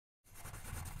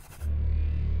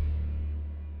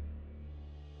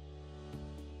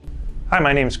Hi,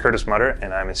 my name is Curtis Mutter,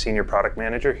 and I'm a Senior Product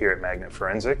Manager here at Magnet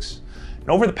Forensics. And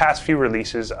over the past few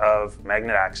releases of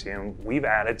Magnet AXIOM, we've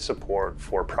added support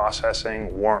for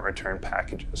processing warrant return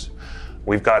packages.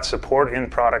 We've got support in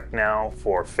product now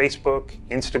for Facebook,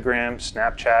 Instagram,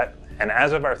 Snapchat, and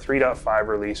as of our 3.5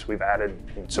 release, we've added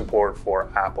support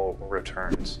for Apple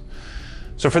returns.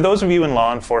 So for those of you in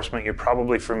law enforcement, you're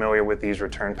probably familiar with these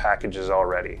return packages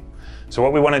already. So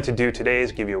what we wanted to do today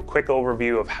is give you a quick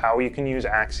overview of how you can use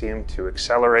AXIOM to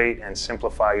accelerate and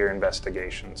simplify your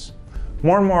investigations.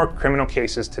 More and more criminal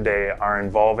cases today are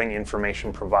involving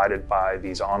information provided by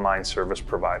these online service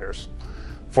providers.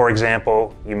 For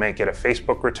example, you may get a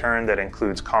Facebook return that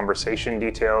includes conversation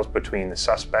details between the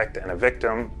suspect and a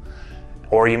victim,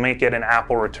 or you may get an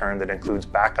Apple return that includes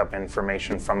backup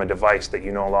information from a device that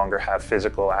you no longer have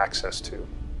physical access to.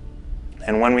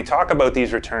 And when we talk about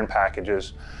these return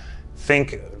packages,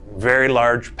 think very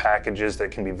large packages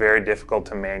that can be very difficult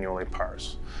to manually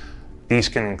parse. These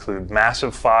can include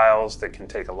massive files that can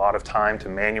take a lot of time to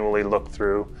manually look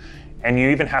through, and you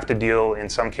even have to deal in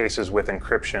some cases with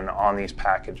encryption on these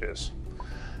packages.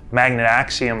 Magnet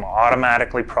AXIOM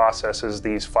automatically processes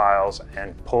these files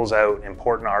and pulls out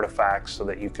important artifacts so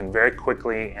that you can very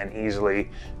quickly and easily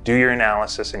do your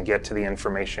analysis and get to the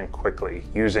information quickly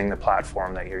using the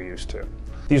platform that you're used to.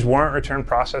 These warrant return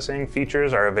processing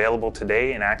features are available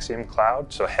today in AXIOM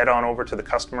Cloud, so head on over to the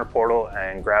customer portal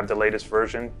and grab the latest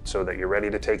version so that you're ready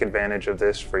to take advantage of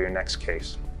this for your next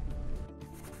case.